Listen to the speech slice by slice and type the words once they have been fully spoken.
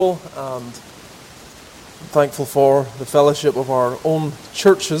And I'm thankful for the fellowship of our own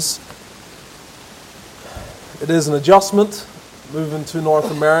churches. It is an adjustment moving to North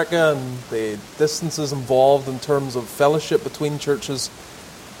America and the distances involved in terms of fellowship between churches.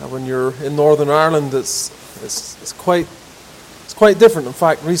 When you're in Northern Ireland, it's quite different. In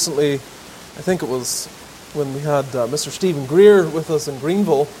fact, recently, I think it was when we had Mr. Stephen Greer with us in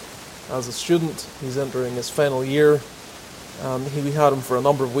Greenville as a student. He's entering his final year. We had him for a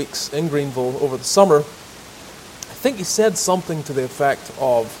number of weeks in Greenville over the summer. I think he said something to the effect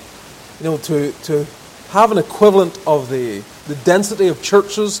of, to have an equivalent of the density of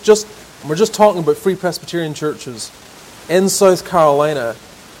churches, we're just talking about Free Presbyterian churches in South Carolina,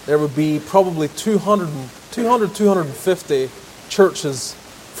 there would be probably 250 churches,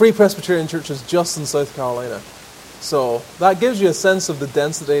 Free Presbyterian churches just in South Carolina. So that gives you a sense of the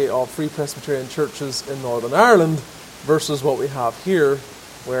density of Free Presbyterian churches in Northern Ireland versus what we have here,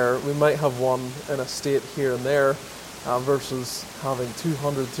 where we might have one in a state here and there, versus having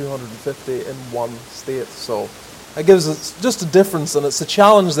 200, 250 in one state. So that gives us just a difference, and it's a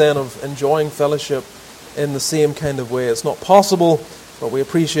challenge then of enjoying fellowship in the same kind of way. It's not possible, but we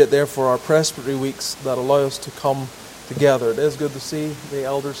appreciate therefore our Presbytery weeks that allow us to come together. It is good to see the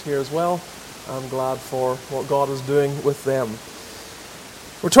elders here as well. I'm glad for what God is doing with them.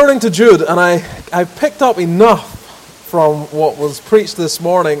 We're turning to Jude, and I picked up enough from what was preached this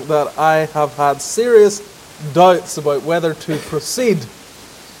morning that I have had serious doubts about whether to proceed,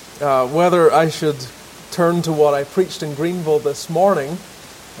 whether I should turn to what I preached in Greenville this morning,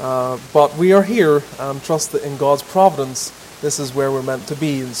 but we are here and trust that in God's providence this is where we're meant to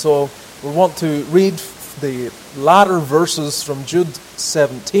be. And so we want to read the latter verses from Jude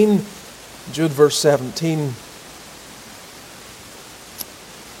verse 17.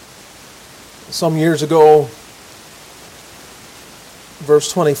 Some years ago,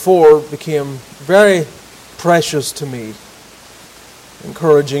 verse 24 became very precious to me,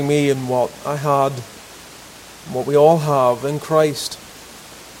 encouraging me in what I had, what we all have in Christ.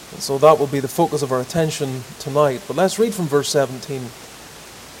 And so that will be the focus of our attention tonight. But let's read from verse 17.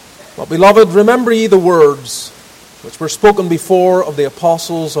 But beloved, remember ye the words which were spoken before of the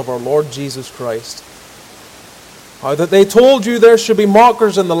apostles of our Lord Jesus Christ, how that they told you there should be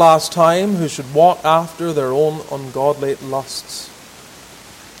mockers in the last time, who should walk after their own ungodly lusts.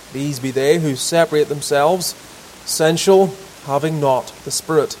 These be they who separate themselves, sensual, having not the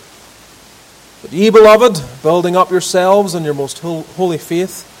Spirit. But ye, beloved, building up yourselves in your most holy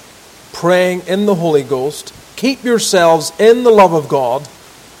faith, praying in the Holy Ghost, keep yourselves in the love of God,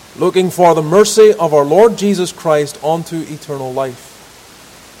 looking for the mercy of our Lord Jesus Christ unto eternal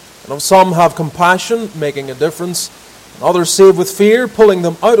life. And of some have compassion, making a difference, and others save with fear, pulling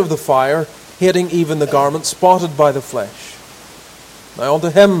them out of the fire, hating even the garment spotted by the flesh. Now unto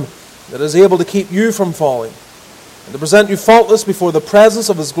him that is able to keep you from falling, and to present you faultless before the presence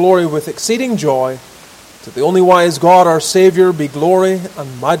of his glory with exceeding joy, to the only wise God our Saviour be glory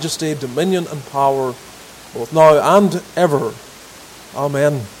and majesty, dominion and power, both now and ever.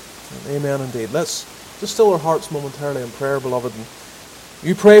 Amen. And amen indeed. Let's just still our hearts momentarily in prayer, beloved. And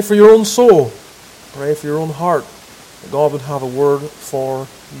you pray for your own soul. Pray for your own heart, that God would have a word for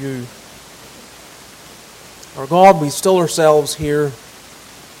you. Our God, we still ourselves here,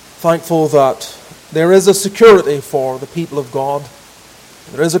 thankful that there is a security for the people of God.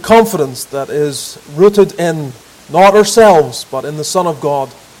 There is a confidence that is rooted in not ourselves, but in the Son of God,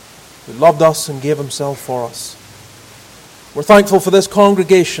 who loved us and gave himself for us. We're thankful for this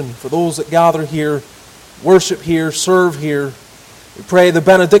congregation, for those that gather here, worship here, serve here. We pray the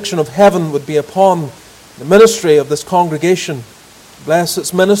benediction of heaven would be upon the ministry of this congregation. Bless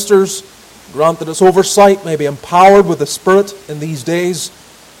its ministers. Grant that its oversight may be empowered with the Spirit in these days.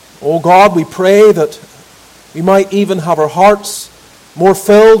 O God, we pray that we might even have our hearts more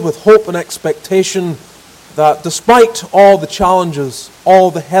filled with hope and expectation that despite all the challenges, all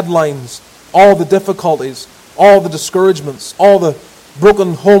the headlines, all the difficulties, all the discouragements, all the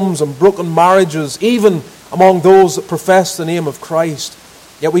broken homes and broken marriages, even among those that profess the name of Christ,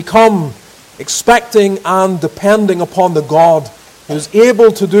 yet we come expecting and depending upon the God who is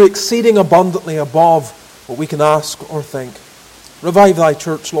able to do exceeding abundantly above what we can ask or think. Revive thy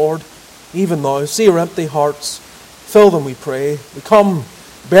church, Lord, even now. See our empty hearts. Fill them, we pray. We come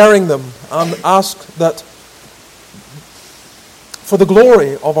bearing them and ask that for the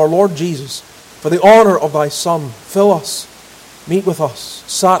glory of our Lord Jesus, for the honor of thy Son, fill us, meet with us,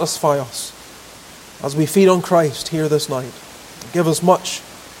 satisfy us as we feed on Christ here this night. Give us much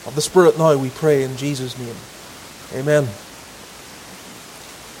of the Spirit now, we pray in Jesus' name. Amen.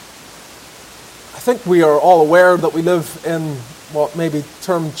 I think we are all aware that we live in what may be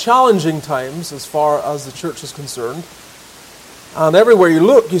termed challenging times as far as the church is concerned. And everywhere you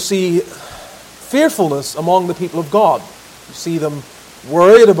look, you see fearfulness among the people of God. You see them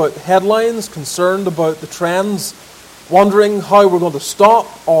worried about headlines, concerned about the trends, wondering how we're going to stop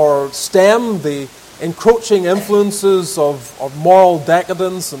or stem the encroaching influences of moral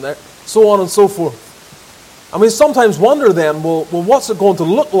decadence and so on and so forth. And we sometimes wonder then, well, what's it going to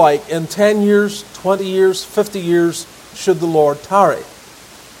look like in 10 years, 20 years, 50 years, should the Lord tarry?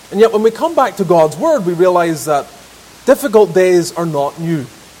 And yet when we come back to God's Word, we realize that difficult days are not new.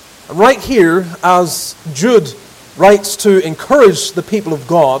 And right here, as Jude writes to encourage the people of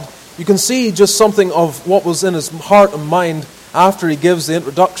God, you can see just something of what was in his heart and mind after he gives the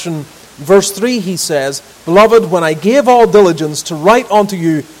introduction. Verse 3, he says, "Beloved, when I gave all diligence to write unto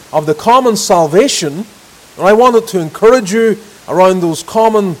you of the common salvation," and I wanted to encourage you around those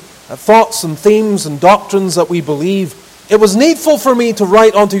common thoughts and themes and doctrines that we believe, "it was needful for me to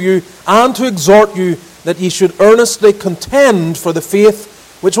write unto you and to exhort you that ye should earnestly contend for the faith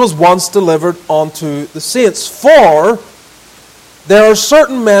which was once delivered unto the saints. For there are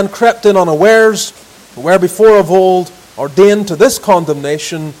certain men crept in unawares, who were before of old ordained to this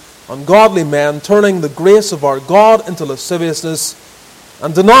condemnation, ungodly men, turning the grace of our God into lasciviousness,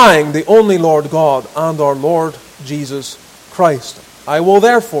 and denying the only Lord God and our Lord Jesus Christ. I will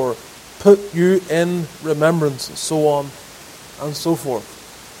therefore put you in remembrance," and so on and so forth.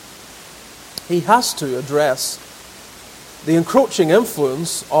 He has to address the encroaching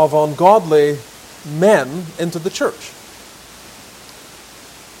influence of ungodly men into the church.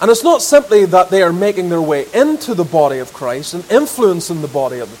 And it's not simply that they are making their way into the body of Christ and influencing the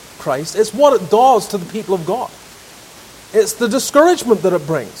body of Christ. It's what it does to the people of God. It's the discouragement that it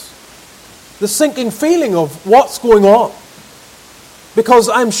brings. The sinking feeling of what's going on. Because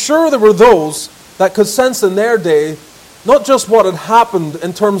I'm sure there were those that could sense in their day not just what had happened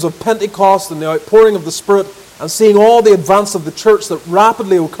in terms of Pentecost and the outpouring of the Spirit and seeing all the advance of the church that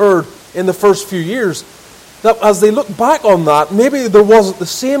rapidly occurred in the first few years, that as they look back on that, maybe there wasn't the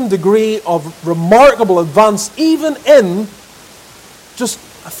same degree of remarkable advance even in just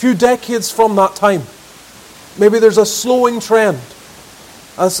a few decades from that time. Maybe there's a slowing trend,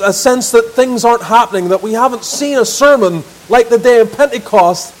 a sense that things aren't happening, that we haven't seen a sermon like the day of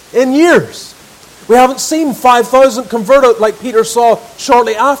Pentecost in years. We haven't seen 5,000 converted like Peter saw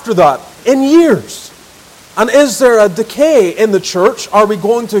shortly after that in years. And is there a decay in the church? Are we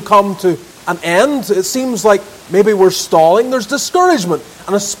going to come to an end? It seems like maybe we're stalling. There's discouragement.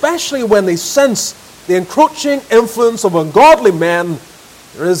 And especially when they sense the encroaching influence of ungodly men,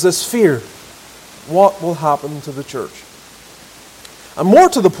 there is this fear. What will happen to the church? And more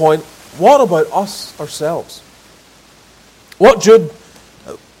to the point, what about us ourselves? What Jude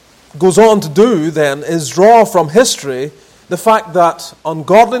goes on to do then is draw from history the fact that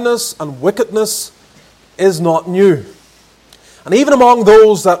ungodliness and wickedness is not new. And even among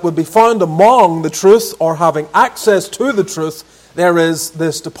those that would be found among the truth or having access to the truth, there is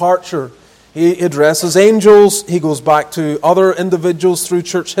this departure. He addresses angels. He goes back to other individuals through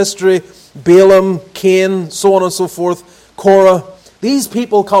church history. Balaam, Cain, so on and so forth, Korah. These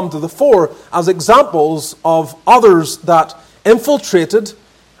people come to the fore as examples of others that infiltrated,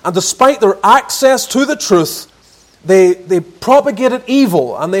 and despite their access to the truth, they propagated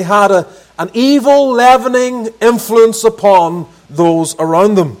evil, and they had an evil leavening influence upon those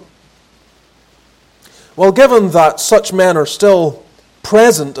around them. Well, given that such men are still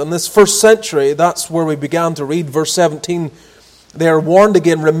present in this first century, that's where we began to read verse 17. They are warned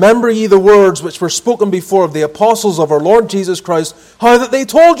again, "Remember ye the words which were spoken before of the apostles of our Lord Jesus Christ, how that they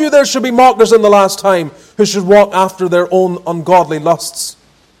told you there should be mockers in the last time, who should walk after their own ungodly lusts."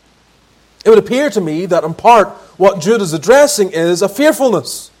 It would appear to me that in part what Jude is addressing is a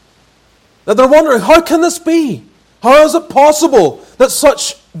fearfulness. That they're wondering, how can this be? How is it possible that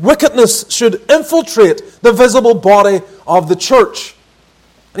such wickedness should infiltrate the visible body of the church?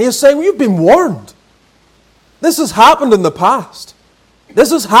 And he is saying, you've been warned. This has happened in the past.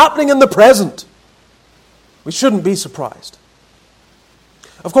 This is happening in the present. We shouldn't be surprised.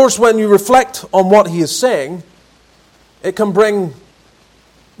 Of course, when you reflect on what he is saying, it can bring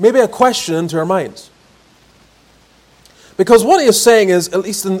maybe a question into our minds. Because what he is saying is, at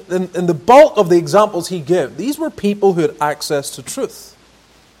least in the bulk of the examples he gives, these were people who had access to truth.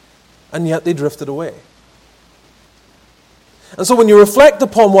 And yet they drifted away. And so when you reflect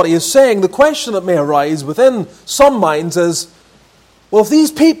upon what he is saying, the question that may arise within some minds is, well, if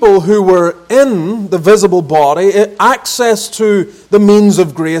these people who were in the visible body, access to the means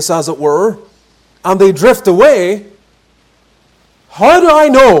of grace, as it were, and they drift away, how do I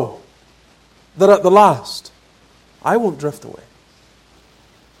know that at the last I won't drift away?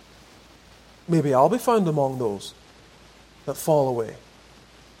 maybe I'll be found among those that fall away.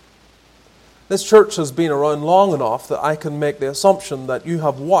 This church has been around long enough that I can make the assumption that you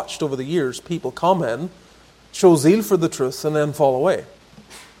have watched over the years people come in, show zeal for the truth, and then fall away.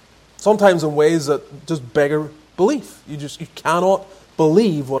 Sometimes in ways that just beggar belief. You cannot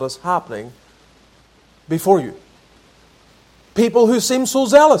believe what is happening before you. People who seem so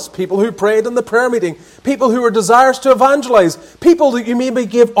zealous, people who prayed in the prayer meeting, people who were desirous to evangelize, people that you maybe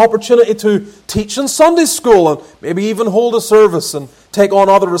give opportunity to teach in Sunday school and maybe even hold a service and take on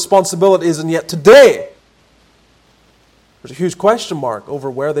other responsibilities, and yet today there's a huge question mark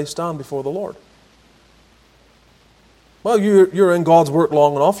over where they stand before the Lord. Well, you're in God's work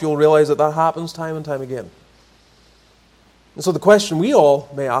long enough, you'll realize that happens time and time again. And so the question we all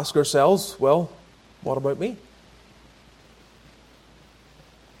may ask ourselves, well, what about me?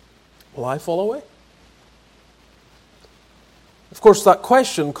 Will I fall away? Of course, that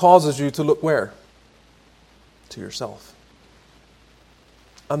question causes you to look where? To yourself.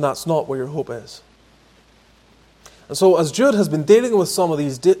 And that's not where your hope is. And so as Jude has been dealing with some of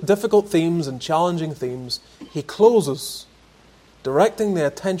these difficult themes and challenging themes, he closes directing the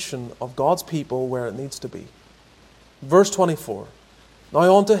attention of God's people where it needs to be. Verse 24,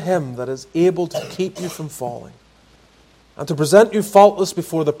 "Now unto him that is able to keep you from falling, and to present you faultless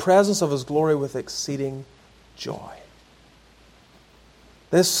before the presence of his glory with exceeding joy."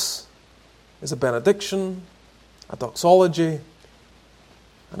 This is a benediction, a doxology,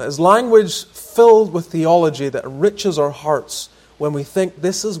 and it is language filled with theology that enriches our hearts when we think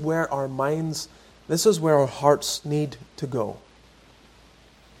this is where our minds, this is where our hearts need to go.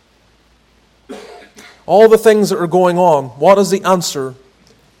 All the things that are going on, what is the answer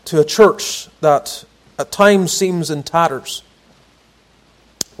to a church that at times seems in tatters?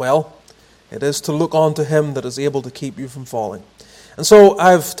 Well, it is to look on to him that is able to keep you from falling. And so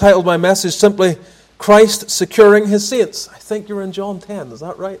I've titled my message simply, Christ Securing His Saints. I think you're in John 10, is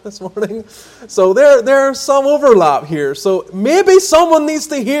that right this morning? So there's some overlap here. So maybe someone needs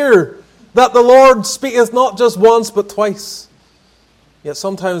to hear that the Lord speaketh not just once but twice. Yet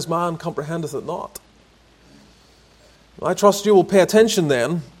sometimes man comprehendeth it not. I trust you will pay attention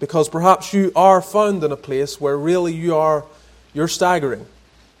then, because perhaps you are found in a place where really you're staggering.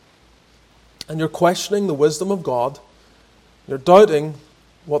 And you're questioning the wisdom of God. You're doubting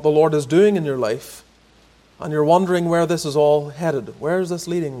what the Lord is doing in your life. And you're wondering where this is all headed. Where is this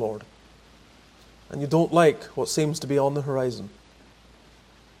leading, Lord? And you don't like what seems to be on the horizon.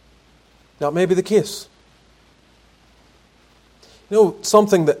 That may be the case. You know,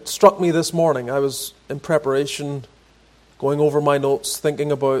 something that struck me this morning, I was in preparation, going over my notes,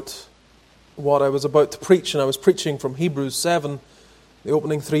 thinking about what I was about to preach, and I was preaching from Hebrews 7, the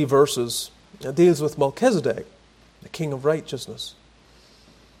opening 3 verses. It deals with Melchizedek, the king of righteousness.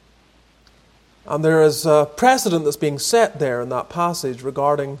 And there is a precedent that's being set there in that passage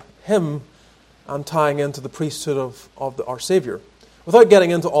regarding him and tying into the priesthood of our Savior. Without getting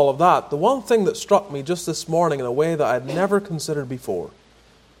into all of that, the one thing that struck me just this morning in a way that I had never considered before,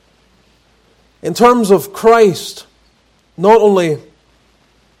 in terms of Christ not only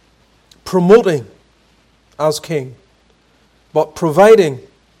promoting as king, but providing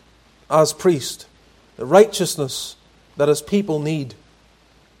as priest the righteousness that his people need.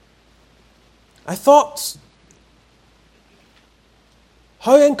 I thought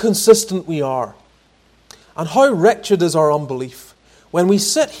how inconsistent we are and how wretched is our unbelief when we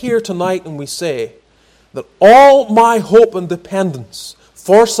sit here tonight and we say that all my hope and dependence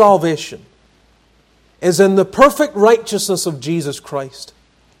for salvation is in the perfect righteousness of Jesus Christ.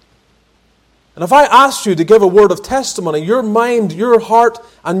 And if I asked you to give a word of testimony, your mind, your heart,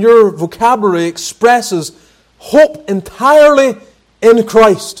 and your vocabulary expresses hope entirely in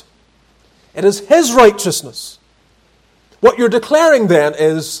Christ. It is His righteousness. What you're declaring then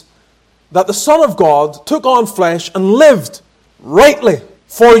is that the Son of God took on flesh and lived rightly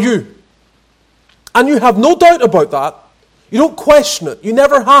for you. And you have no doubt about that. You don't question it. You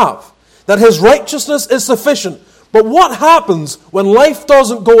never have. That His righteousness is sufficient. But what happens when life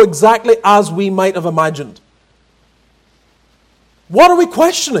doesn't go exactly as we might have imagined? What are we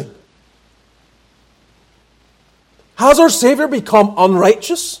questioning? Has our Savior become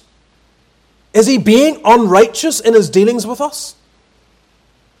unrighteous? Is He being unrighteous in His dealings with us?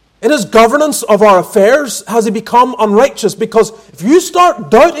 In His governance of our affairs, has He become unrighteous? Because if you start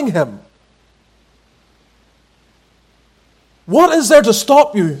doubting Him, what is there to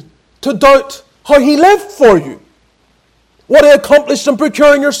stop you to doubt how He lived for you? What He accomplished in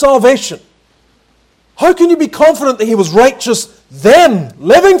procuring your salvation? How can you be confident that He was righteous then,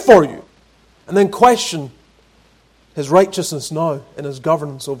 living for you, and then question His righteousness now in His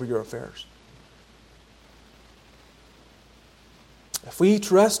governance over your affairs? if we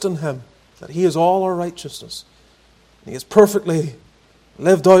rest in Him, that He is all our righteousness, and He has perfectly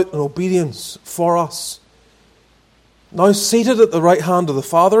lived out in obedience for us, now seated at the right hand of the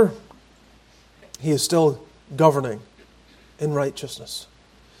Father, He is still governing in righteousness.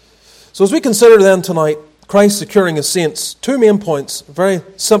 So as we consider then tonight Christ securing His saints, two main points, very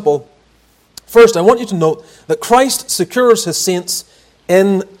simple. First, I want you to note that Christ secures His saints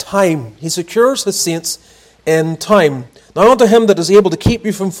in time. He secures His saints in time. Now unto Him that is able to keep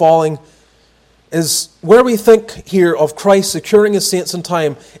you from falling is where we think here of Christ securing His saints in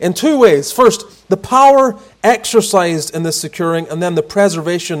time in two ways. First, the power exercised in this securing, and then the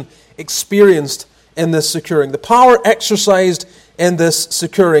preservation experienced in this securing. The power exercised in this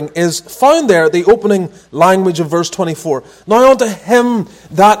securing is found there at the opening language of verse 24. Now unto Him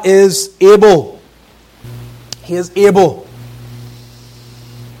that is able. He is able.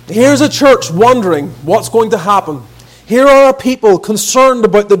 Here's a church wondering what's going to happen. Here are a people concerned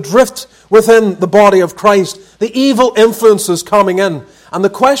about the drift within the body of Christ, the evil influences coming in. And the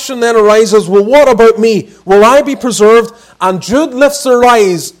question then arises, well, what about me? Will I be preserved? And Jude lifts their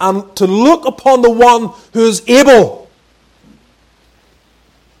eyes and to look upon the one who is able.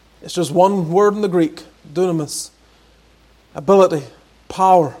 It's just one word in the Greek, dunamis. Ability,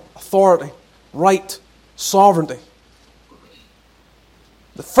 power, authority, right, sovereignty.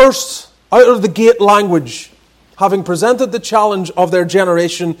 The first out of the gate language, having presented the challenge of their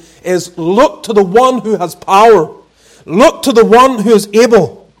generation, is look to the one who has power. Look to the one who is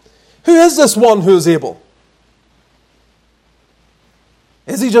able. Who is this one who is able?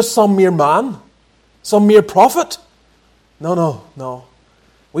 Is he just some mere man? Some mere prophet? No.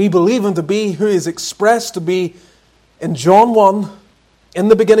 We believe him to be who he is expressed to be in John 1. In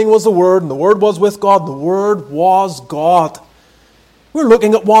the beginning was the Word, and the Word was with God, and the Word was God. We're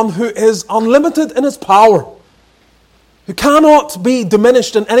looking at one who is unlimited in his power, who cannot be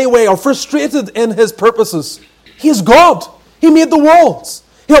diminished in any way or frustrated in his purposes. He is God. He made the worlds.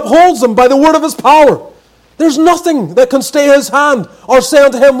 He upholds them by the word of his power. There's nothing that can stay his hand or say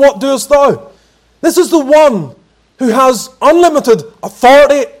unto him, what doest thou? This is the one who has unlimited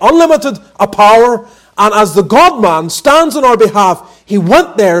authority, unlimited power, and as the God-man stands on our behalf, he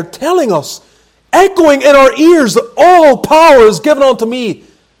went there telling us, echoing in our ears, that all power is given unto me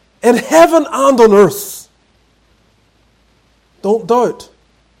in heaven and on earth. Don't doubt.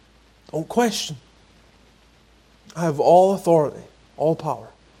 Don't question. I have all authority, all power.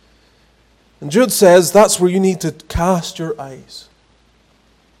 And Jude says that's where you need to cast your eyes.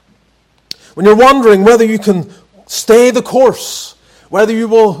 When you're wondering whether you can stay the course, whether you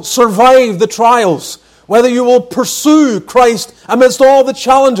will survive the trials, whether you will pursue Christ amidst all the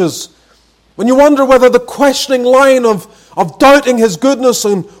challenges, when you wonder whether the questioning line of doubting His goodness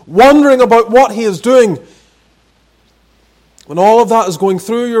and wondering about what He is doing, when all of that is going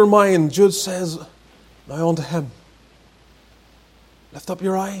through your mind, Jude says, now unto Him. Lift up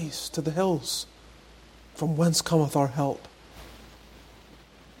your eyes to the hills, from whence cometh our help.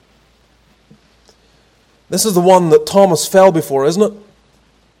 This is the one that Thomas fell before, isn't it?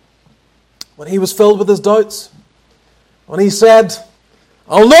 When he was filled with his doubts, when he said,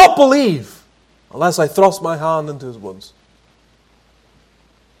 I'll not believe unless I thrust my hand into his wounds.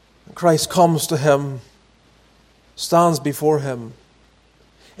 And Christ comes to him, stands before him,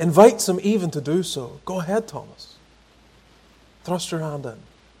 invites him even to do so. Go ahead, Thomas. Thrust your hand in.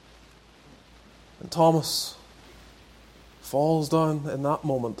 And Thomas falls down in that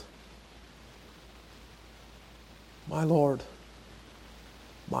moment. My Lord,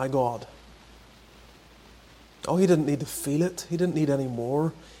 my God. Oh, he didn't need to feel it. He didn't need any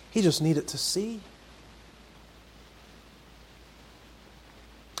more. He just needed to see.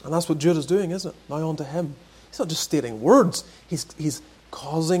 And that's what Jude is doing, isn't it? Now unto him. He's not just stating words. He's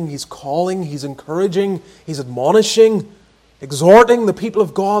causing, he's calling, he's encouraging, he's admonishing, exhorting the people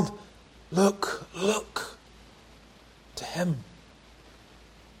of God. Look to him.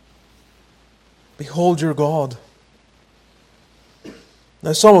 Behold your God.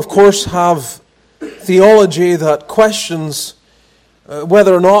 Now some, of course, have theology that questions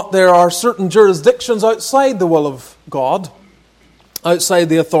whether or not there are certain jurisdictions outside the will of God, outside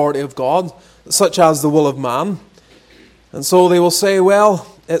the authority of God, such as the will of man. And so they will say,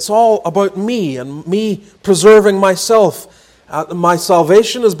 well, it's all about me and me preserving myself. My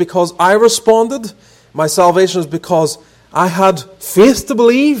salvation is because I responded. My salvation is because I had faith to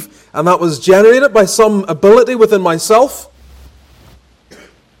believe, and that was generated by some ability within myself.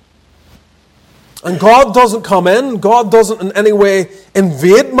 And God doesn't come in. God doesn't in any way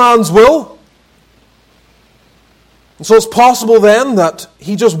invade man's will. And so it's possible then that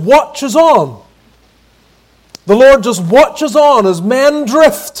He just watches on The Lord just watches on as men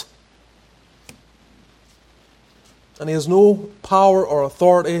drift. And He has no power or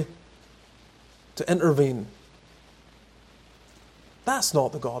authority to intervene. That's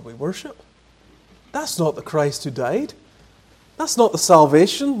not the God we worship. That's not the Christ who died. That's not the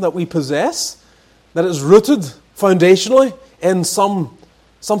salvation that we possess, that is rooted foundationally in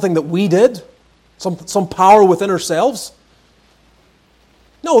something that we did, some power within ourselves.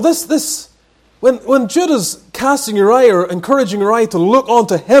 No, when Jude is casting your eye or encouraging your eye to look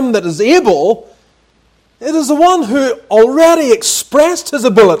unto Him that is able, it is the one who already expressed His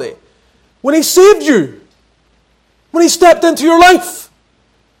ability when He saved you, when He stepped into your life,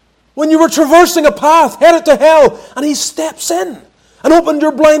 when you were traversing a path headed to hell, and He steps in and opened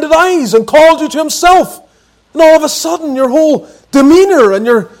your blinded eyes and called you to Himself. And all of a sudden, your whole demeanor and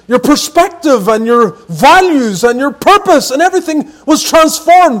your perspective and your values and your purpose and everything was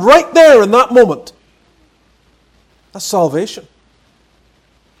transformed right there in that moment. That's salvation.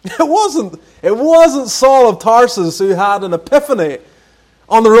 It wasn't Saul of Tarsus who had an epiphany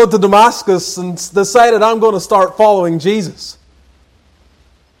on the road to Damascus and decided, I'm going to start following Jesus.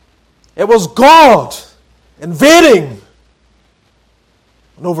 It was God invading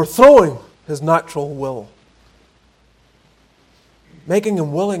and overthrowing his natural will, making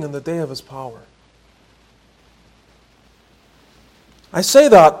him willing in the day of His power. I say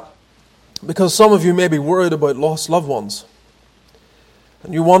that because some of you may be worried about lost loved ones,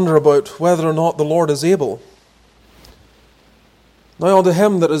 and you wonder about whether or not the Lord is able. Now unto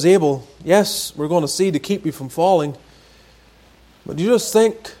Him that is able, yes, we're going to see to keep you from falling, but you just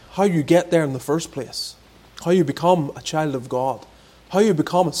think how you get there in the first place, how you become a child of God, how you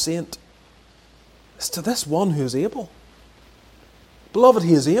become a saint. It's to this one who is able. Beloved,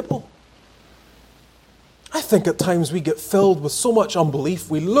 He is able. I think at times we get filled with so much unbelief.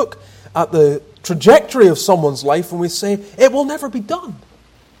 We look at the trajectory of someone's life and we say, it will never be done.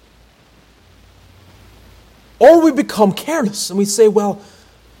 Or we become careless and we say, well,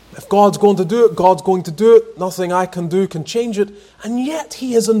 if God's going to do it, God's going to do it. Nothing I can do can change it. And yet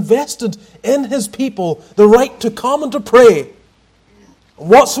He has invested in His people the right to come and to pray.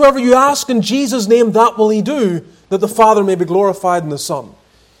 Whatsoever you ask in Jesus' name, that will He do, that the Father may be glorified in the Son.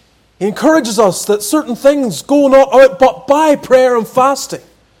 He encourages us that certain things go not out but by prayer and fasting.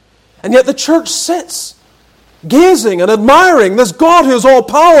 And yet the church sits gazing and admiring this God who is all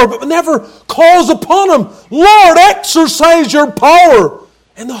power, but never calls upon Him, Lord, exercise your power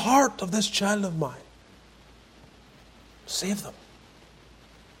in the heart of this child of mine. Save them.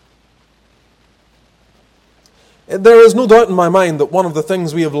 There is no doubt in my mind that one of the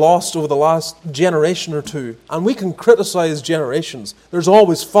things we have lost over the last generation or two, and we can criticize generations, there's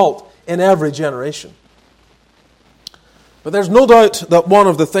always fault in every generation. But there's no doubt that one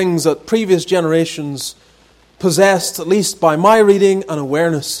of the things that previous generations possessed, at least by my reading and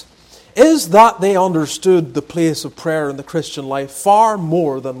awareness, is that they understood the place of prayer in the Christian life far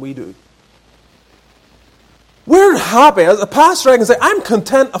more than we do. We're happy, as a pastor I can say, I'm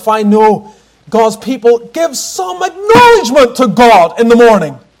content if I know God's people give some acknowledgement to God in the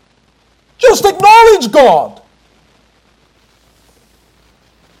morning. Just acknowledge God.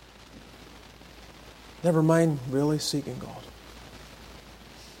 Never mind really seeking God.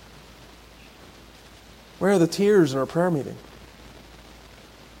 Where are the tears in our prayer meeting?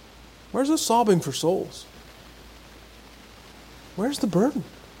 Where's the sobbing for souls? Where's the burden?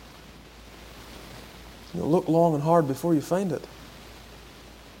 You'll look long and hard before you find it.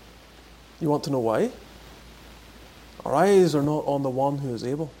 You want to know why? Our eyes are not on the one who is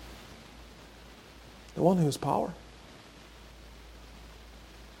able, the one who has power.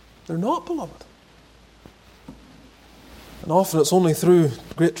 They're not, beloved. And often it's only through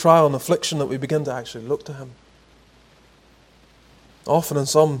great trial and affliction that we begin to actually look to Him. Often in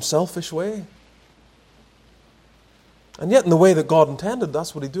some selfish way. And yet in the way that God intended,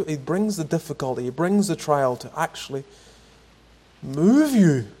 that's what He do. He brings the difficulty, He brings the trial to actually move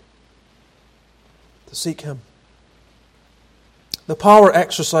you to seek Him. The power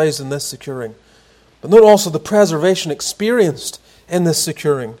exercised in this securing. But note also the preservation experienced in this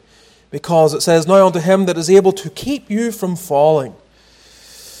securing. Because it says, now unto Him that is able to keep you from falling.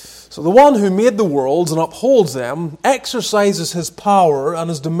 So the one who made the worlds and upholds them exercises His power and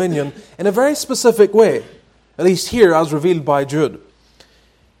His dominion in a very specific way. At least here as revealed by Jude.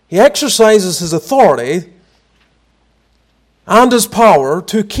 He exercises His authority and His power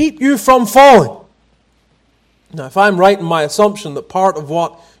to keep you from falling. Now, if I'm right in my assumption that part of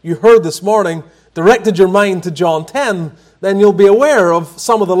what you heard this morning directed your mind to John 10, then you'll be aware of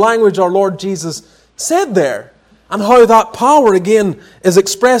some of the language our Lord Jesus said there. And how that power, again, is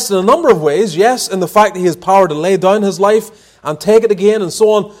expressed in a number of ways. Yes, in the fact that He has power to lay down His life and take it again and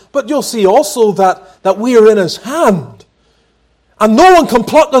so on. But you'll see also that we are in His hand. And no one can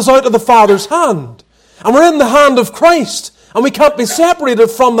pluck us out of the Father's hand. And we're in the hand of Christ. And we can't be separated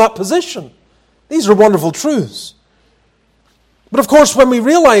from that position. These are wonderful truths. But of course, when we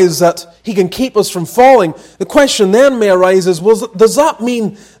realize that He can keep us from falling, the question then may arise is, well, does that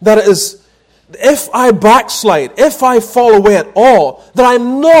mean that it is, if I backslide, if I fall away at all, that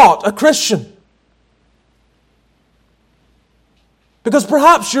I'm not a Christian? Because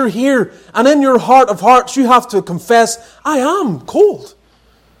perhaps you're here and in your heart of hearts you have to confess, I am cold.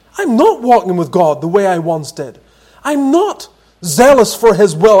 I'm not walking with God the way I once did. I'm not zealous for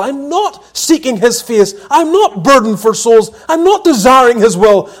His will. I'm not seeking His face. I'm not burdened for souls. I'm not desiring His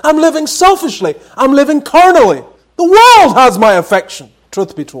will. I'm living selfishly. I'm living carnally. The world has my affection,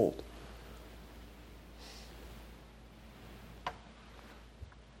 truth be told.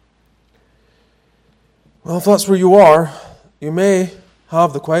 Well, if that's where you are, you may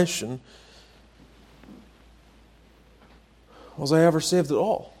have the question, was I ever saved at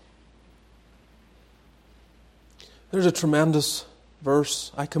all? There's a tremendous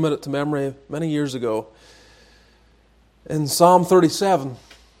verse I committed to memory many years ago. In Psalm 37,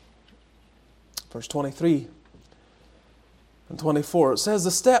 verse 23 and 24, it says,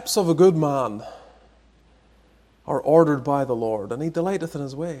 the steps of a good man are ordered by the Lord, and He delighteth in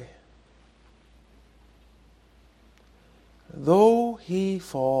His way. Though he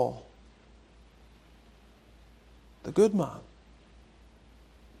fall, the good man,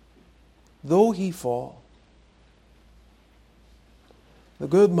 though he fall, the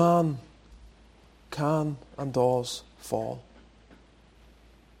good man can and does fall.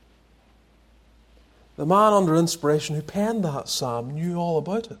 The man under inspiration who penned that psalm knew all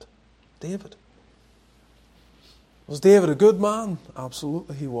about it. David. Was David a good man?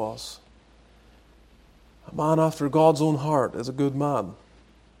 Absolutely he was. A man after God's own heart is a good man.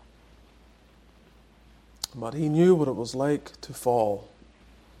 But he knew what it was like to fall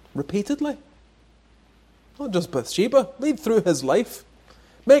repeatedly. Not just Bathsheba. Read through his life.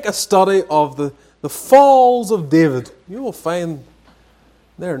 Make a study of the falls of David. You will find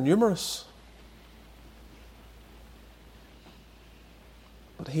they're numerous.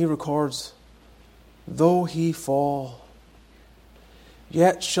 But he records, though he fall,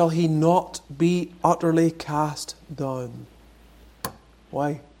 yet shall he not be utterly cast down.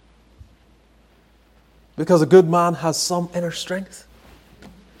 Why? Because a good man has some inner strength.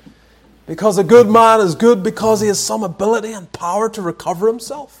 Because a good man is good because he has some ability and power to recover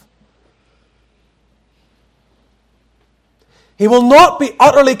himself. He will not be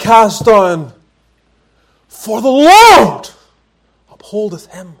utterly cast down, for the Lord upholdeth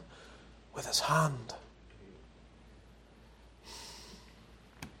him with His hand.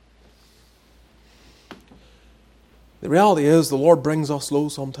 The reality is the Lord brings us low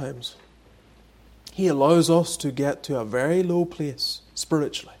sometimes. He allows us to get to a very low place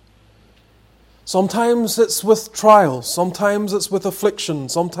spiritually. Sometimes it's with trials, sometimes it's with affliction,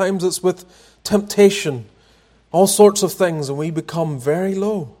 sometimes it's with temptation, all sorts of things, and we become very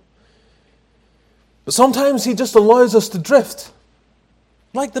low. But sometimes He just allows us to drift,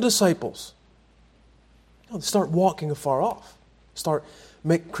 like the disciples. They start walking afar off, start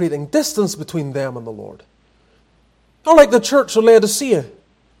creating distance between them and the Lord. Or like the church of Laodicea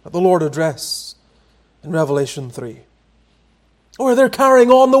that the Lord addressed in Revelation 3. Or they're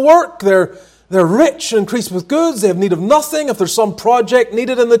carrying on the work. They're rich and increased with goods. They have need of nothing. If there's some project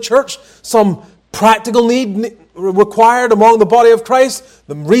needed in the church, some practical need required among the body of Christ,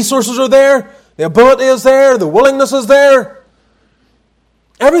 the resources are there. The ability is there. The willingness is there.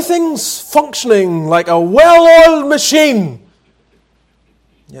 Everything's functioning like a well-oiled machine.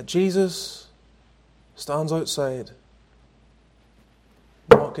 Yet Jesus stands outside,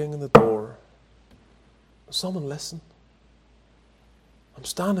 knocking on the door. Will someone listen? I'm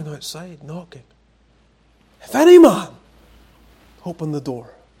standing outside, knocking. If any man open the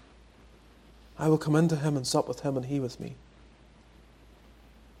door, I will come into him and sup with him and he with me.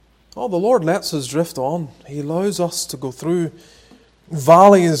 Oh, the Lord lets us drift on. He allows us to go through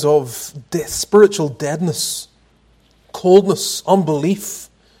valleys of death, spiritual deadness, coldness, unbelief.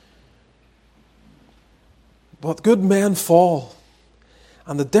 But good men fall.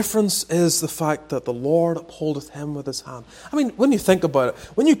 And the difference is the fact that the Lord upholdeth him with His hand. I mean, when you think about it,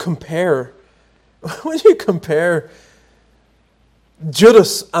 when you compare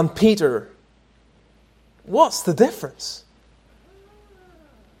Judas and Peter, what's the difference?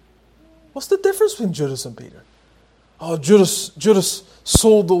 What's the difference between Judas and Peter? Oh, Judas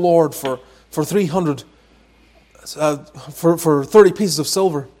sold the Lord for 300 for 30 pieces of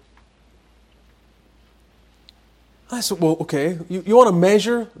silver. I said, well, okay, you want to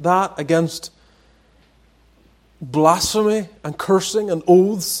measure that against blasphemy and cursing and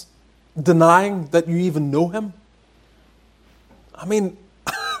oaths, denying that you even know him? I mean,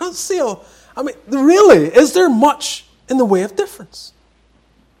 really, is there much in the way of difference?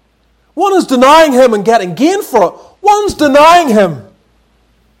 One is denying him and getting gain for it. One's denying him.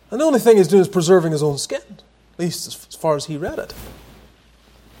 And the only thing he's doing is preserving his own skin, at least as far as he read it.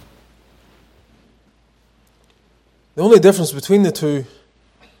 The only difference between the two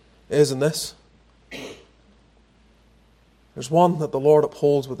is in this. There's one that the Lord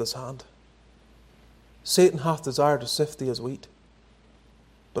upholds with his hand. Satan hath desired to sift thee as wheat,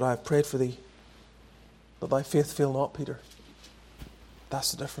 but I have prayed for thee, that thy faith fail not, Peter.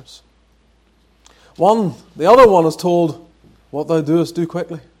 That's the difference. The other one is told, what thou doest, do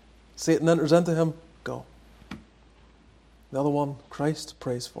quickly. Satan enters into him, go. The other one, Christ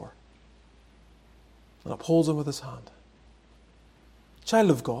prays for and upholds him with his hand. Child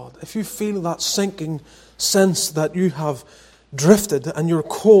of God, if you feel that sinking sense that you have drifted and you're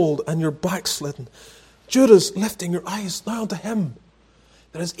cold and you're backslidden, Judah's lifting your eyes now unto him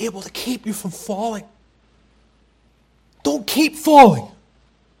that is able to keep you from falling. Don't keep falling.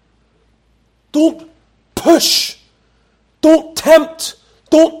 Don't push. Don't tempt.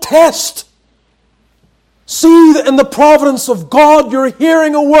 Don't test. See that in the providence of God you're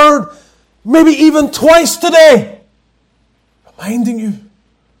hearing a word, maybe even twice today, reminding you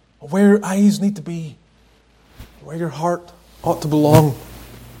of where your eyes need to be, where your heart ought to belong.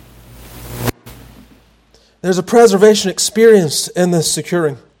 There's a preservation experience in this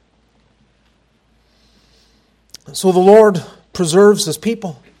securing. And so the Lord preserves his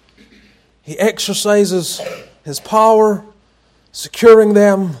people. He exercises his power, securing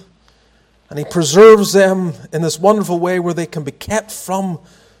them, and he preserves them in this wonderful way where they can be kept from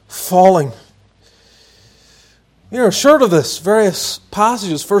falling. You're assured of this. Various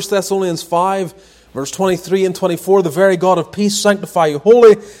passages, 1 Thessalonians 5, verse 23 and 24, the very God of peace sanctify you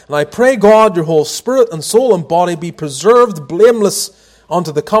wholly, and I pray God your whole spirit and soul and body be preserved blameless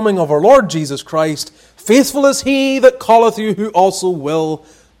unto the coming of our Lord Jesus Christ. Faithful is he that calleth you, who also will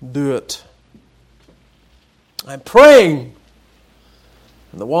do it. I'm praying,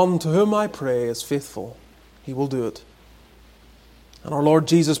 and the one to whom I pray is faithful. He will do it. And our Lord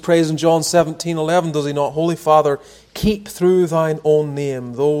Jesus prays in John 17:11, does he not? Holy Father, keep through thine own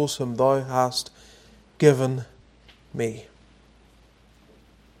name those whom thou hast given me.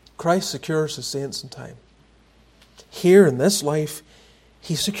 Christ secures his saints in time. Here in this life,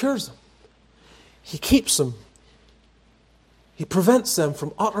 he secures them. He keeps them. He prevents them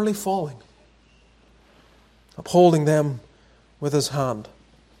from utterly falling, upholding them with his hand.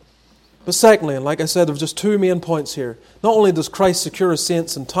 But secondly, and like I said, there are just two main points here. Not only does Christ secure his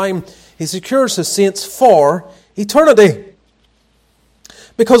saints in time, he secures his saints for eternity.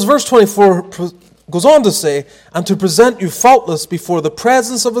 Because verse 24 goes on to say, and to present you faultless before the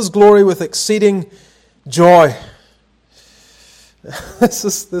presence of his glory with exceeding joy. This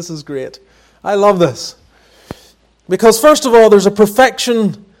is great. I love this. Because first of all, there's a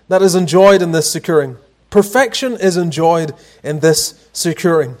perfection that is enjoyed in this securing. Perfection is enjoyed in this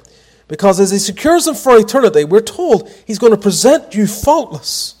securing. Because as he secures them for eternity, we're told he's going to present you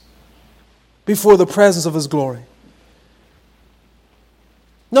faultless before the presence of his glory.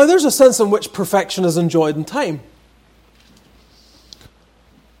 Now, there's a sense in which perfection is enjoyed in time.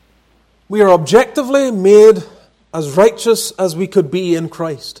 We are objectively made as righteous as we could be in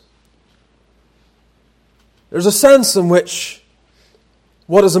Christ. There's a sense in which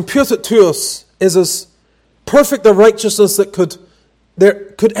what is imputed to us is as perfect a righteousness that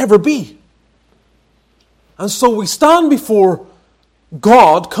there could ever be. And so we stand before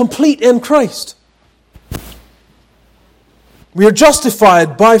God complete in Christ. We are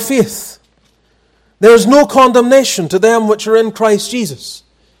justified by faith. There is no condemnation to them which are in Christ Jesus.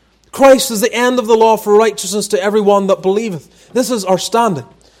 Christ is the end of the law for righteousness to everyone that believeth. This is our standing.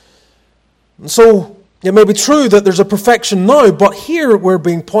 And so it may be true that there's a perfection now, but here we're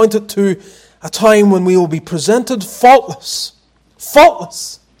being pointed to a time when we will be presented faultless.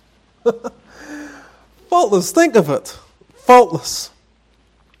 Faultless. Faultless, think of it. Faultless.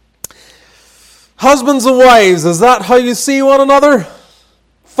 Husbands and wives, is that how you see one another?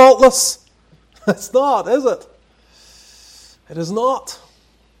 Faultless? It's not, is it? It is not.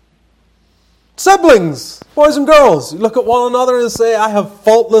 Siblings, boys and girls, you look at one another and say, I have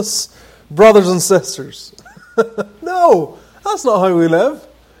faultless brothers and sisters. No, that's not how we live.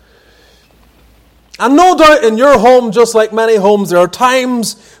 And no doubt in your home, just like many homes, there are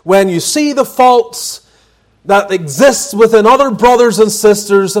times when you see the faults that exists within other brothers and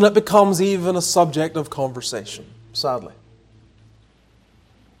sisters, and it becomes even a subject of conversation, sadly.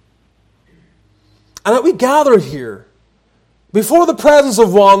 And that we gather here before the presence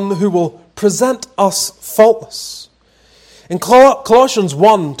of one who will present us faultless. In Colossians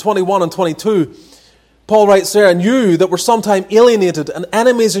 1, 21 and 22, Paul writes there, "And you that were sometime alienated and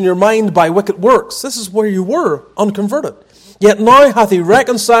enemies in your mind by wicked works," this is where you were, unconverted, "yet now hath he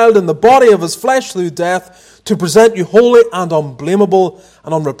reconciled in the body of his flesh through death, to present you holy and unblameable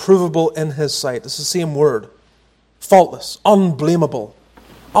and unreprovable in his sight." It's the same word. Faultless, unblameable,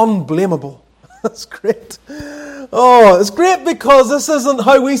 unblameable. That's great. Oh, it's great because this isn't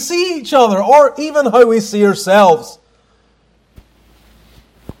how we see each other or even how we see ourselves.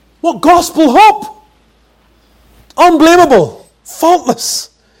 What gospel hope! Unblameable, faultless.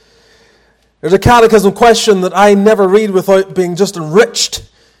 There's a catechism question that I never read without being just enriched.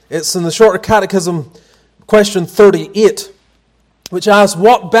 It's in the Shorter Catechism, question 38, which asks,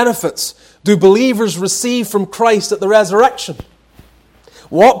 what benefits do believers receive from Christ at the resurrection?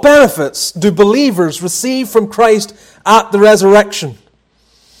 What benefits do believers receive from Christ at the resurrection?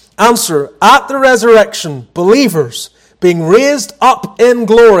 Answer, at the resurrection, believers, being raised up in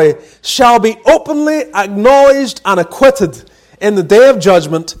glory, shall be openly acknowledged and acquitted in the day of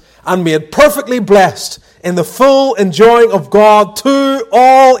judgment, and made perfectly blessed in the full enjoying of God to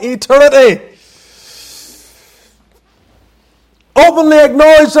all eternity. Openly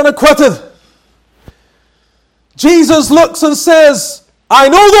acknowledged and acquitted. Jesus looks and says, I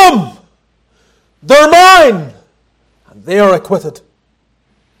know them. They're mine. And they are acquitted.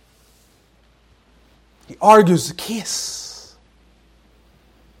 He argues the case.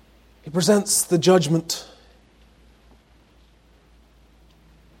 He presents the judgment.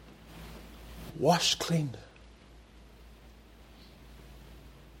 Washed clean.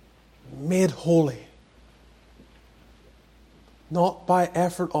 Made holy. Not by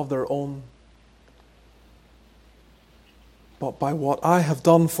effort of their own, but by what I have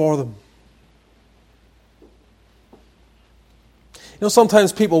done for them. You know,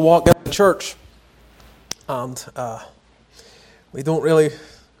 sometimes people walk into church and we don't really,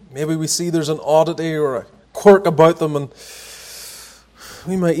 maybe we see there's an oddity or a quirk about them, and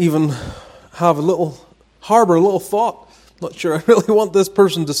we might even have harbor a little thought, not sure I really want this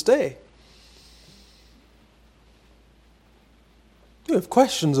person to stay. You have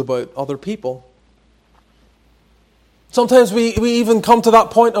questions about other people. Sometimes we even come to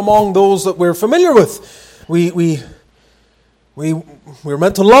that point among those that we're familiar with. We're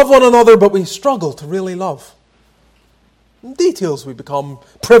meant to love one another, but we struggle to really love. Details we become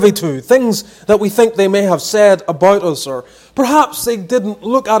privy to, things that we think they may have said about us, or perhaps they didn't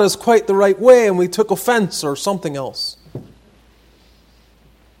look at us quite the right way and we took offense or something else.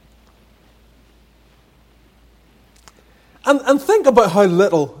 And think about how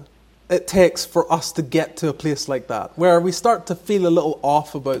little it takes for us to get to a place like that, where we start to feel a little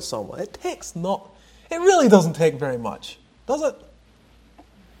off about someone. It really doesn't take very much, does it?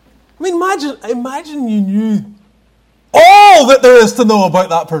 I mean, imagine you knew all that there is to know about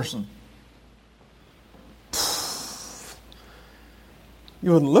that person.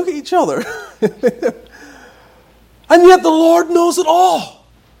 You wouldn't look at each other. And yet the Lord knows it all.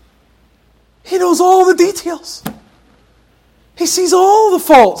 He knows all the details. He sees all the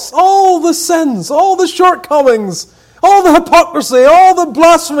faults, all the sins, all the shortcomings, all the hypocrisy, all the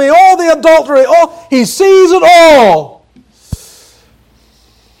blasphemy, all the adultery. He sees it all.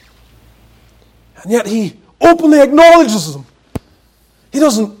 And yet He openly acknowledges them. He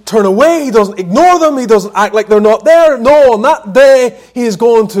doesn't turn away. He doesn't ignore them. He doesn't act like they're not there. No, on that day, He is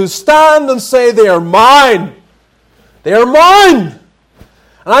going to stand and say, they are mine. They are mine.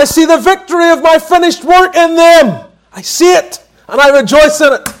 And I see the victory of my finished work in them. I see it, and I rejoice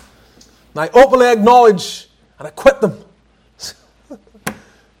in it. And I openly acknowledge and acquit them.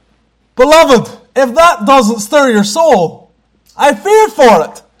 Beloved, if that doesn't stir your soul, I fear for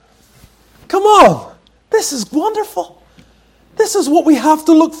it. Come on. This is wonderful. This is what we have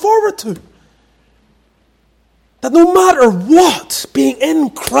to look forward to. That no matter what, being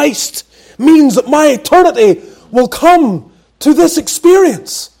in Christ means that my eternity will come to this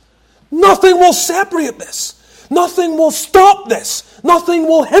experience. Nothing will separate this. Nothing will stop this. Nothing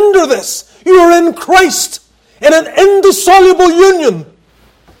will hinder this. You are in Christ in an indissoluble union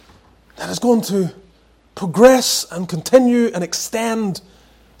that is going to progress and continue and extend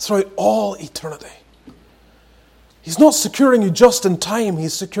throughout all eternity. He's not securing you just in time.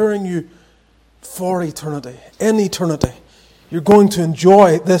 He's securing you for eternity. In eternity, you're going to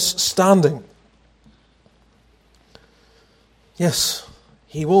enjoy this standing. Yes,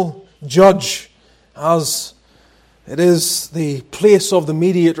 He will judge as it is the place of the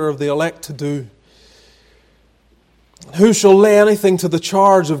mediator of the elect to do. Who shall lay anything to the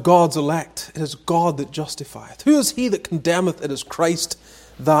charge of God's elect? It is God that justifieth. Who is he that condemneth? It is Christ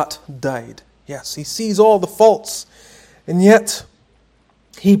that died. Yes, he sees all the faults, and yet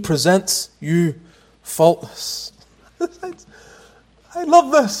he presents you faultless. I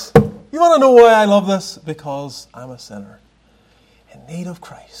love this. You want to know why I love this? Because I'm a sinner in need of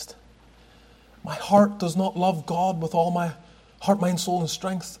Christ. My heart does not love God with all my heart, mind, soul, and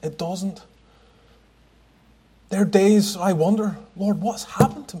strength. It doesn't. There are days I wonder, Lord, what's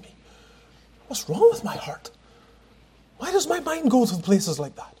happened to me? What's wrong with my heart? Why does my mind go to places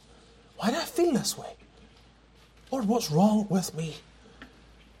like that? Why do I feel this way? Lord, what's wrong with me?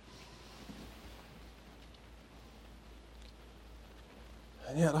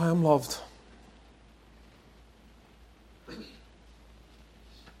 And yet I am loved.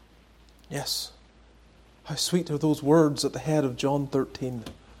 Yes, how sweet are those words at the head of John 13.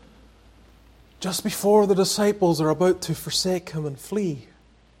 Just before the disciples are about to forsake him and flee,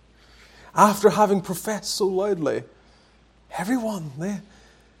 after having professed so loudly,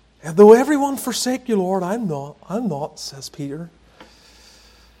 though everyone forsake you, Lord, I'm not, says Peter.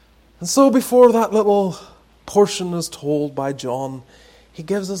 And so before that little portion is told by John, he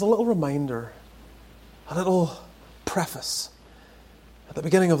gives us a little reminder, a little preface. At the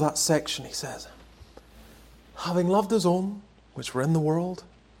beginning of that section, he says, having loved his own, which were in the world,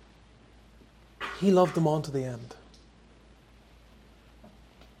 he loved them on to the end.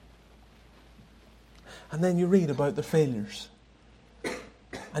 And then you read about their failures.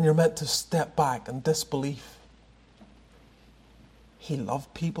 And you're meant to step back in disbelief. He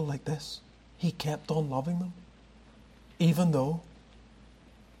loved people like this. He kept on loving them. Even though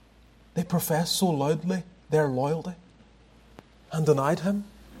they professed so loudly their loyalty and denied him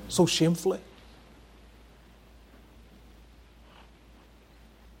so shamefully.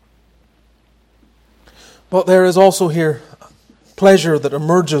 But there is also here pleasure that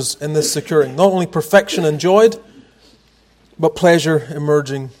emerges in this securing. Not only perfection enjoyed, but pleasure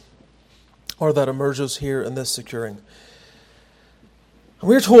emerging, or that emerges here in this securing. And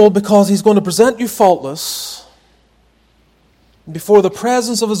we're told because he's going to present you faultless before the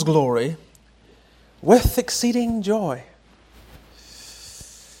presence of his glory with exceeding joy.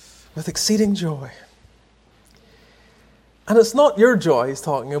 With exceeding joy. And it's not your joy he's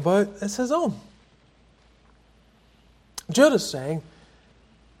talking about, it's his own. Jude is saying,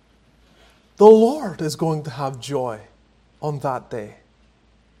 the Lord is going to have joy on that day.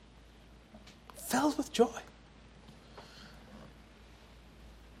 Filled with joy.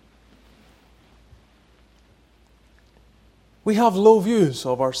 We have low views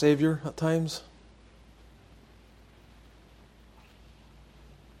of our Savior at times.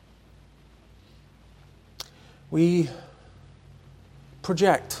 We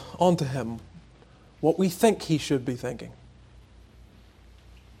project onto him what we think he should be thinking.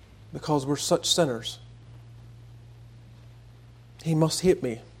 Because we're such sinners. He must hate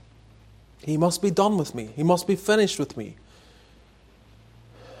me. He must be done with me. He must be finished with me.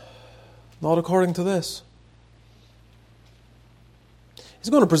 Not according to this. He's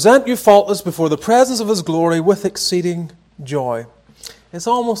going to present you faultless before the presence of his glory with exceeding joy. It's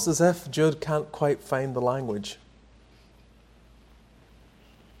almost as if Jude can't quite find the language.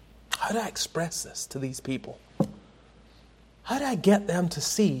 How do I express this to these people? How do I get them to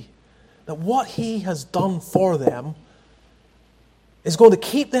see that what he has done for them is going to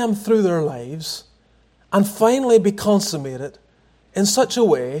keep them through their lives and finally be consummated in such a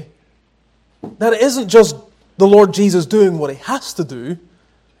way that it isn't just the Lord Jesus doing what he has to do,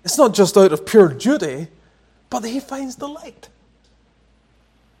 it's not just out of pure duty, but that he finds delight.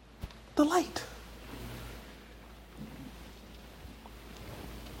 Delight.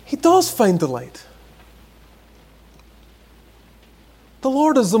 He does find delight. The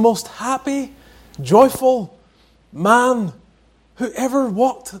Lord is the most happy, joyful man who ever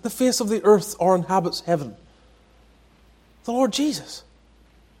walked the face of the earth or inhabits heaven. The Lord Jesus.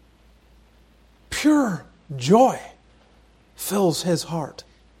 Pure joy fills his heart.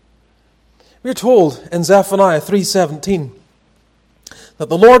 We're told in Zephaniah 3:17 that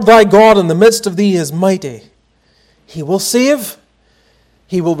the Lord thy God in the midst of thee is mighty. He will save.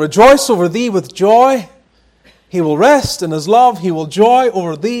 He will rejoice over thee with joy. He will rest in his love. He will joy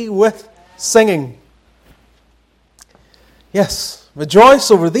over thee with singing. Yes,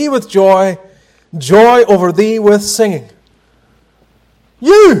 rejoice over thee with joy. Joy over thee with singing.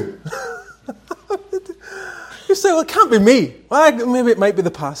 You! You say, well, it can't be me. Well, maybe it might be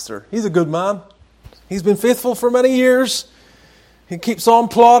the pastor. He's a good man. He's been faithful for many years. He keeps on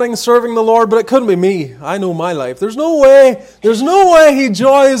plodding, serving the Lord, but it couldn't be me. I know my life. There's no way he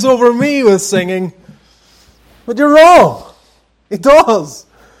joys over me with singing. But you're wrong. He does.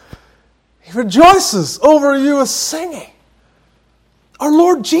 He rejoices over you with singing. Our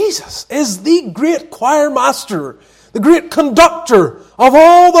Lord Jesus is the great choir master, the great conductor of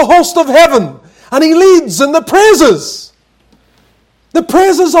all the host of heaven. And He leads in the praises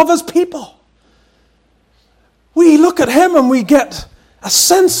of His people. We look at Him and we get a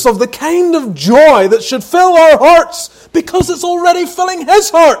sense of the kind of joy that should fill our hearts because it's already filling His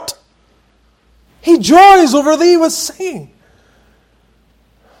heart. He joys over thee with singing.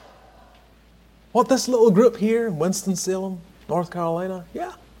 What, this little group here in Winston-Salem, North Carolina?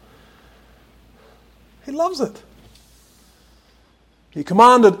 Yeah. He loves it. He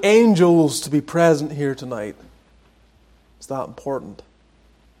commanded angels to be present here tonight. It's that important.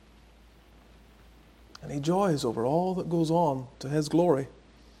 And He joys over all that goes on to His glory.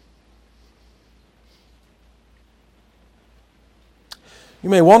 You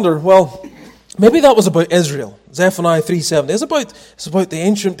may wonder, well, maybe that was about Israel. Zephaniah 3:7. It's about the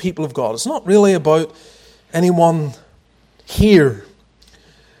ancient people of God. It's not really about anyone here.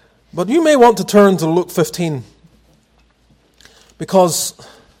 But you may want to turn to Luke 15. Because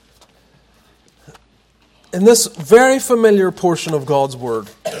in this very familiar portion of God's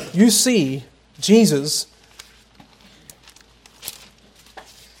Word, you see Jesus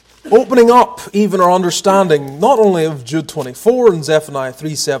opening up even our understanding, not only of Jude 24 and Zephaniah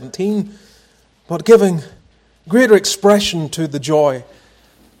 3:17, but giving greater expression to the joy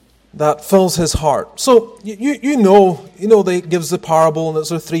that fills His heart. So you know that He gives the parable, and it's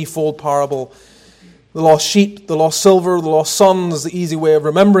a threefold parable. The lost sheep, the lost silver, the lost son is the easy way of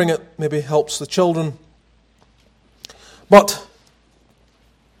remembering it. Maybe helps the children. But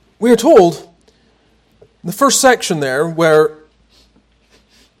we are told in the first section there, where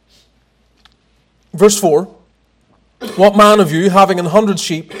verse 4, what man of you, having 100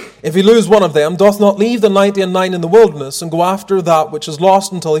 sheep, if he lose one of them, doth not leave the 99 in the wilderness, and go after that which is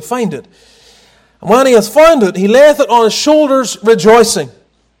lost until he find it? And when he hath found it, he layeth it on his shoulders, rejoicing.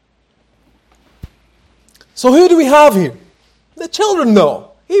 So who do we have here? The children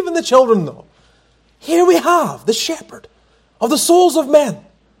know. Even the children know. Here we have the shepherd of the souls of men.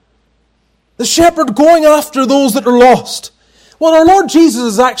 The shepherd going after those that are lost. What our Lord Jesus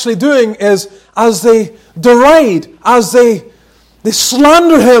is actually doing is, as they deride, as they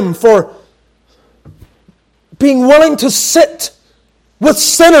slander Him for being willing to sit with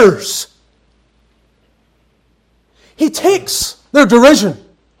sinners, He takes their derision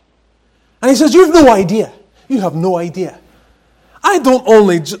and He says, "You have no idea. You have no idea. I don't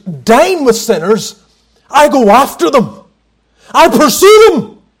only dine with sinners, I go after them. I pursue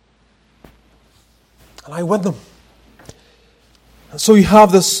them. And I win them." And so you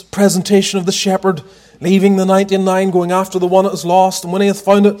have this presentation of the shepherd leaving the 99, going after the one that is lost. And when he hath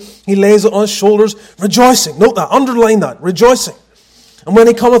found it, he lays it on his shoulders, rejoicing. Note that, underline that, rejoicing. And when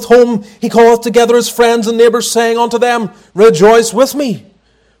he cometh home, he calleth together his friends and neighbours, saying unto them, "Rejoice with me,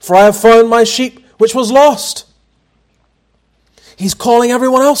 for I have found my sheep which was lost." He's calling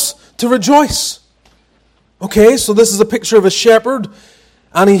everyone else to rejoice. Okay, so this is a picture of a shepherd,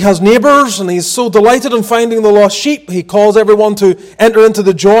 and he has neighbours, and he's so delighted in finding the lost sheep, he calls everyone to enter into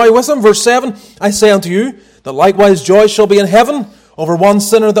the joy with him. Verse 7, "I say unto you, that likewise joy shall be in heaven over one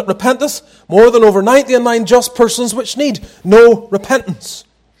sinner that repenteth, more than over 99 just persons which need no repentance."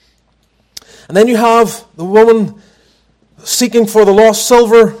 And then you have the woman seeking for the lost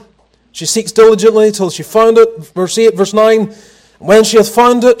silver. She seeks diligently till she found it. Verse 8, verse 9, "When she hath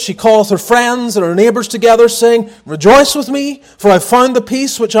found it, she calleth her friends and her neighbours together, saying, Rejoice with me, for I have found the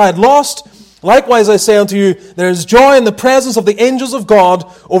piece which I had lost. Likewise I say unto you, there is joy in the presence of the angels of God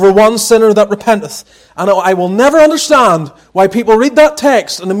over one sinner that repenteth." And I will never understand why people read that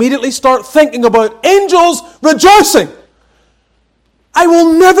text and immediately start thinking about angels rejoicing. I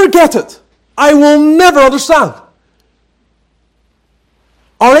will never get it. I will never understand.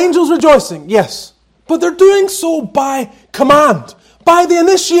 Are angels rejoicing? Yes. But they're doing so by command, by the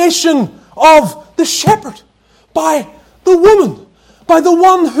initiation of the shepherd, by the woman, by the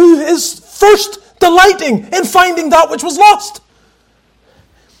one who is first delighting in finding that which was lost.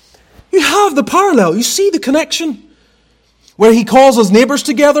 You have the parallel. You see the connection. Where he calls his neighbours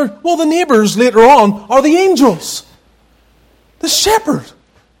together. Well, the neighbours later on are the angels. The shepherd.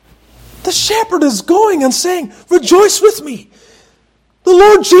 The shepherd is going and saying, "Rejoice with me." The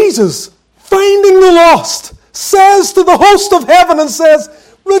Lord Jesus, finding the lost, says to the host of heaven and says,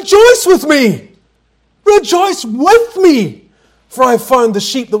 "Rejoice with me. Rejoice with me, for I have found the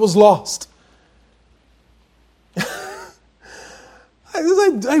sheep that was lost."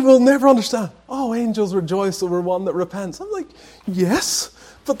 I will never understand. Oh, angels rejoice over one that repents. I'm like, yes,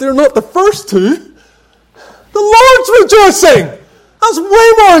 but they're not the first two. The Lord's rejoicing. That's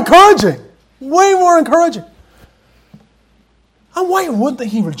way more encouraging. Way more encouraging. And why wouldn't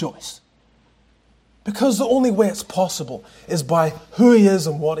he rejoice? Because the only way it's possible is by who he is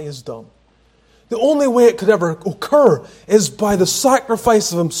and what he has done. The only way it could ever occur is by the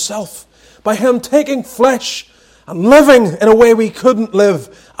sacrifice of himself, by him taking flesh and living in a way we couldn't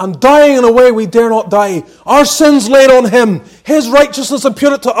live, and dying in a way we dare not die. Our sins laid on him, his righteousness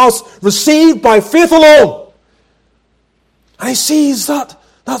imputed to us, received by faith alone. And he sees that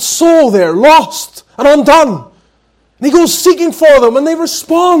soul there, lost and undone. And he goes seeking for them, and they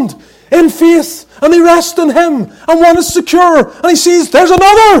respond in faith, and they rest in him, and one is secure, and he sees there's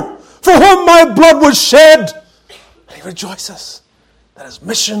another for whom my blood was shed. And he rejoices that his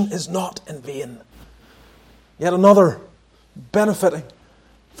mission is not in vain. Yet another benefiting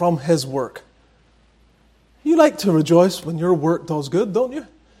from his work. You like to rejoice when your work does good, don't you?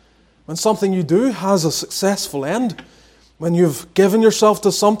 When something you do has a successful end. When you've given yourself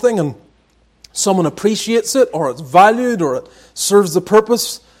to something and someone appreciates it, or it's valued, or it serves the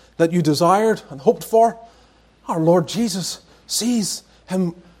purpose that you desired and hoped for. Our Lord Jesus sees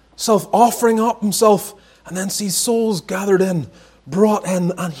himself offering up himself, and then sees souls gathered in, brought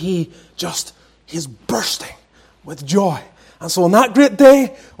in, and he's bursting with joy. And so on that great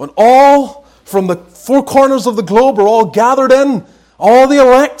day, when all from the four corners of the globe are all gathered in, all the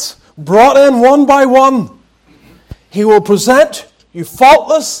elect brought in one by one, he will present you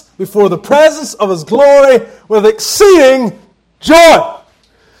faultless before the presence of his glory with exceeding joy.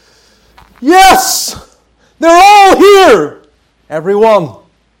 Yes! They're all here! Everyone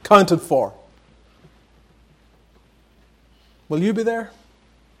counted for. Will you be there?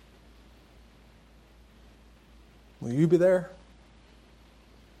 Will you be there?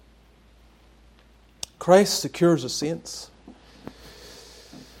 Christ secures the saints.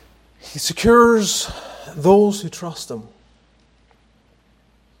 He secures those who trust him.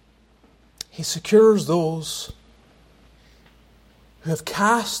 He secures those who have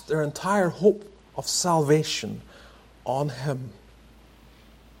cast their entire hope of salvation on him.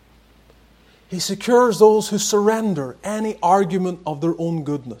 He secures those who surrender any argument of their own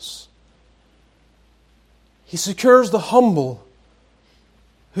goodness. He secures the humble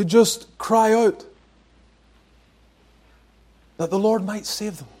who just cry out that the Lord might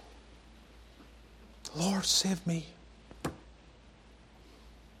save them. Lord, save me.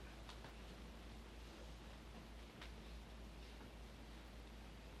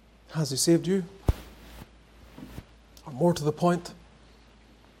 Has he saved you? Or more to the point,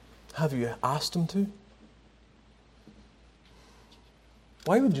 have you asked him to?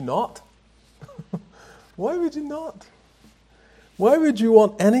 Why would you not? Why would you not? Why would you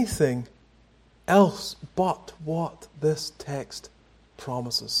want anything else but what this text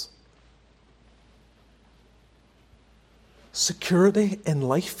promises? Security in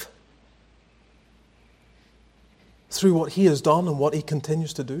life through what he has done and what he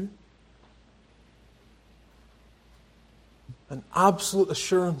continues to do. An absolute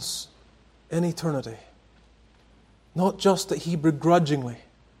assurance in eternity. Not just that he begrudgingly,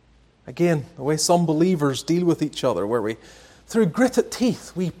 again, the way some believers deal with each other, where we, through gritted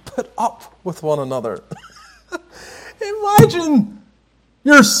teeth, we put up with one another. Imagine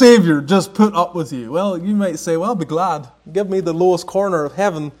your Savior just put up with you. Well, you might say, well, be glad. Give me the lowest corner of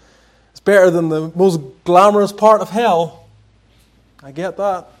heaven. It's better than the most glamorous part of hell. I get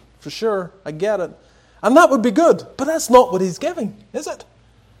that, for sure. I get it. And that would be good. But that's not what he's giving, is it?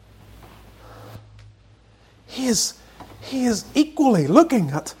 He is equally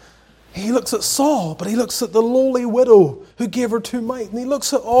looking at, he looks at Saul, but he looks at the lowly widow who gave her 2 mites. And he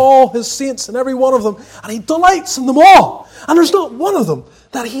looks at all his saints and every one of them. And he delights in them all. And there's not one of them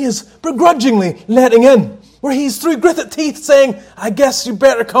that he is begrudgingly letting in. Where he's through gritted teeth saying, I guess you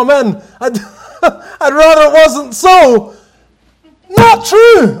better come in. I'd rather it wasn't so. Not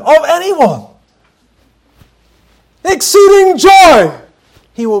true of anyone. Exceeding joy.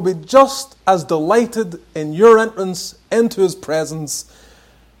 He will be just as delighted in your entrance into his presence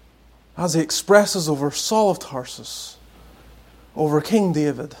as he expresses over Saul of Tarsus, over King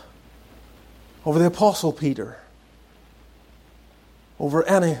David, over the Apostle Peter, over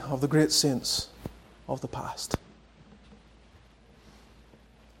any of the great saints of the past.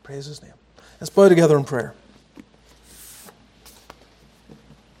 Praise his name. Let's bow together in prayer.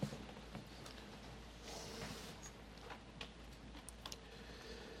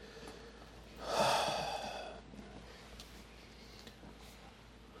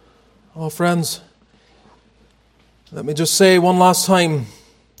 Oh, friends, Let me just say one last time,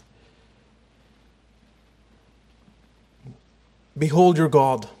 behold your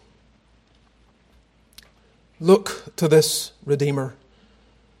God. Look to this Redeemer.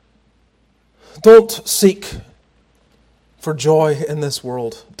 Don't seek for joy in this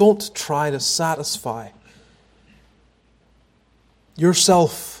world. Don't try to satisfy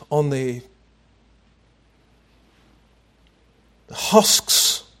yourself on the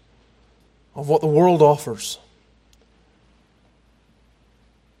husks of what the world offers.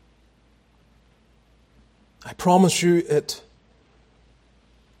 I promise you it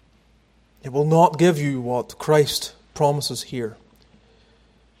will not give you what Christ promises here.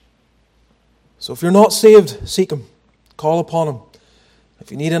 So if you're not saved, seek Him. Call upon Him.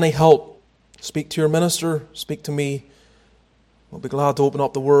 If you need any help, speak to your minister, speak to me. We'll be glad to open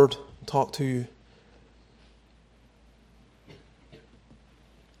up the Word and talk to you.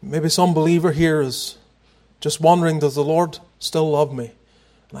 Maybe some believer here is just wondering, does the Lord still love me?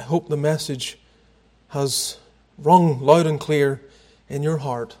 And I hope the message has rung loud and clear in your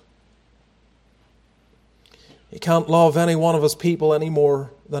heart. He can't love any one of His people any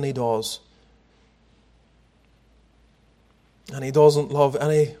more than He does. And He doesn't love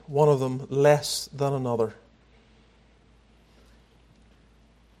any one of them less than another.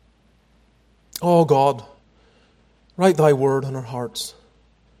 Oh God, write Thy word in our hearts,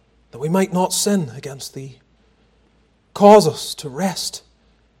 that we might not sin against Thee. Cause us to rest,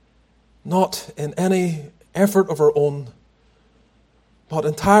 not in any effort of our own, but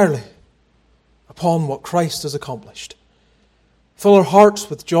entirely upon what Christ has accomplished. Fill our hearts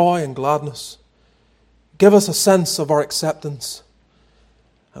with joy and gladness. Give us a sense of our acceptance.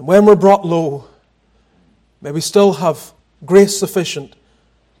 And when we're brought low, may we still have grace sufficient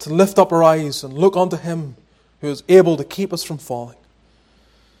to lift up our eyes and look unto Him who is able to keep us from falling.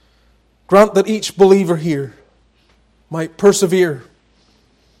 Grant that each believer here might persevere.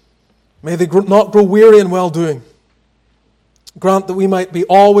 May they not grow weary in well-doing. Grant that we might be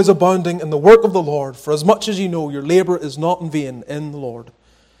always abounding in the work of the Lord, for as much as you know your labour is not in vain in the Lord.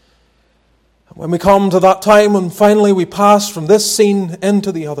 And when we come to that time when finally we pass from this scene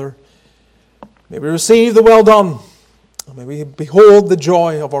into the other, may we receive the well done, and may we behold the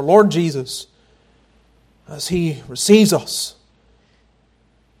joy of our Lord Jesus as He receives us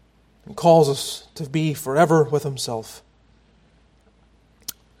and calls us to be forever with Himself.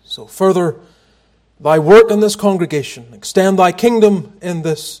 So further Thy work in this congregation, extend Thy kingdom in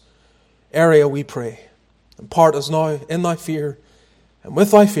this area, we pray. Impart us now in Thy fear and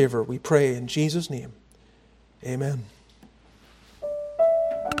with Thy favour, we pray in Jesus' name. Amen.